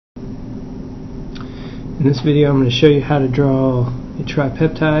In this video I'm going to show you how to draw a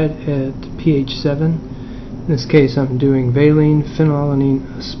tripeptide at pH 7. In this case I'm doing valine phenylalanine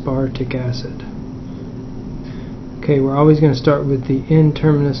aspartic acid. Okay, we're always going to start with the N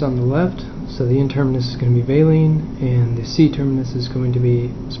terminus on the left, so the N terminus is going to be valine and the C terminus is going to be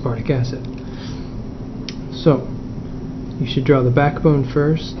aspartic acid. So you should draw the backbone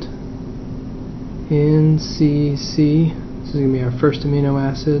first. NCC, this is going to be our first amino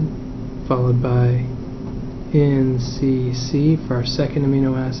acid, followed by NCC for our second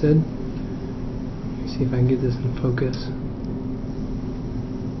amino acid. Let me see if I can get this in focus.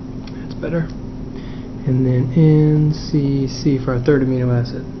 That's better. And then NCC for our third amino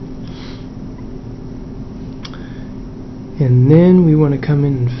acid. And then we want to come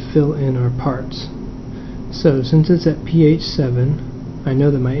in and fill in our parts. So since it's at pH 7, I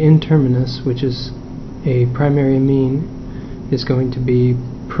know that my N terminus, which is a primary amine, is going to be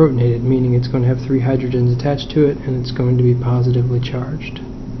protonated, meaning it's going to have 3 hydrogens attached to it and it's going to be positively charged.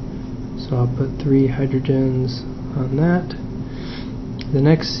 So I'll put 3 hydrogens on that. The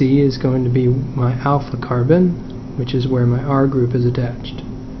next C is going to be my alpha carbon, which is where my R group is attached.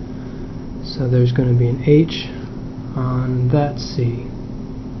 So there's going to be an H on that C.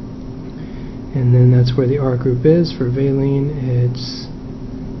 And then that's where the R group is. For valine it's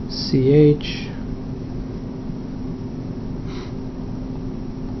CH,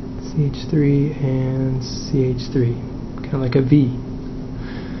 CH3 and CH3, kind of like a V.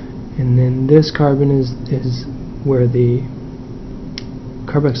 And then this carbon is where the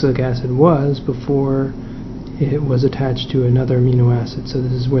carboxylic acid was before it was attached to another amino acid. So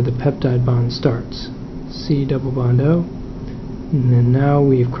this is where the peptide bond starts. C double bond O. And then now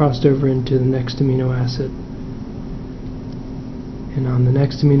we've crossed over into the next amino acid. And on the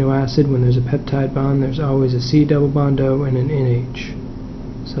next amino acid, when there's a peptide bond, there's always a C double bond O and an NH.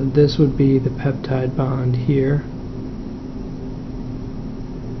 So this would be the peptide bond here.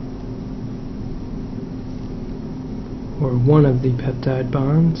 Or one of the peptide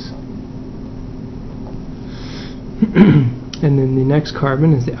bonds. And then the next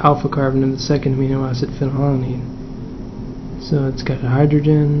carbon is the alpha carbon of the second amino acid, phenylalanine. So it's got a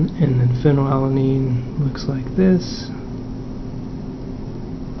hydrogen, and then phenylalanine looks like this.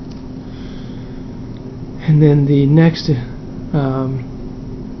 And then the next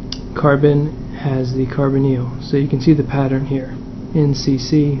carbon has the carbonyl. So you can see the pattern here.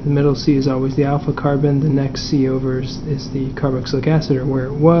 NCC, the middle C is always the alpha carbon, the next C over is the carboxylic acid, or where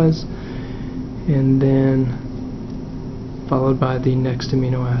it was, and then followed by the next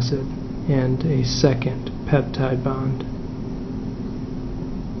amino acid and a second peptide bond.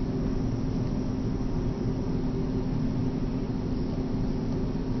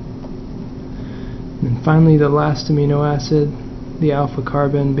 And finally the last amino acid, the alpha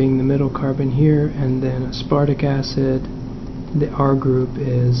carbon being the middle carbon here, and then aspartic acid. The R group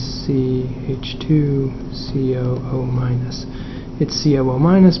is CH2COO-. It's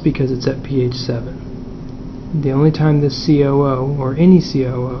COO- because it's at pH 7. The only time this COO, or any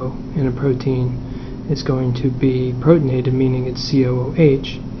COO in a protein, is going to be protonated, meaning it's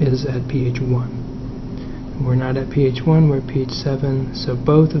COOH, is at pH 1. We're not at pH 1, we're at pH 7, so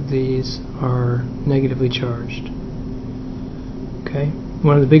both of these are negatively charged. Okay?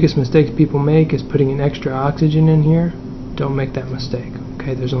 One of the biggest mistakes people make is putting an extra oxygen in here. Don't make that mistake.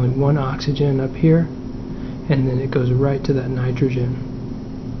 Okay, there's only one oxygen up here, and then it goes right to that nitrogen.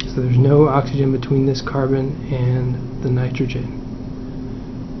 So there's no oxygen between this carbon and the nitrogen.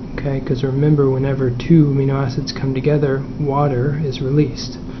 Okay, because remember, whenever 2 amino acids come together, water is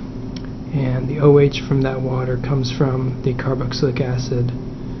released, and the OH from that water comes from the carboxylic acid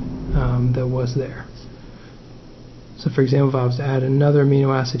that was there. So for example, if I was to add another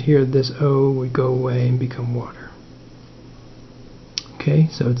amino acid here, this O would go away and become water. Okay,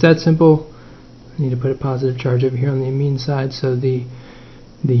 so it's that simple. I need to put a positive charge over here on the amine side. So the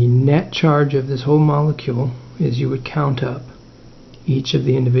net charge of this whole molecule is, you would count up each of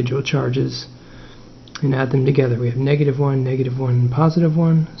the individual charges and add them together. We have -1, -1, and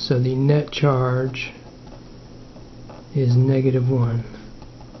 +1. So the net charge is -1.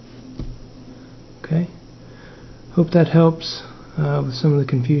 Okay, hope that helps with some of the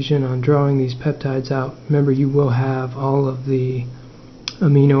confusion on drawing these peptides out. Remember, you will have all of the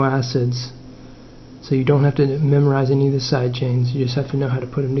amino acids, so you don't have to memorize any of the side chains. You just have to know how to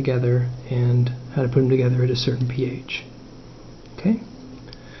put them together and how to put them together at a certain pH. Okay?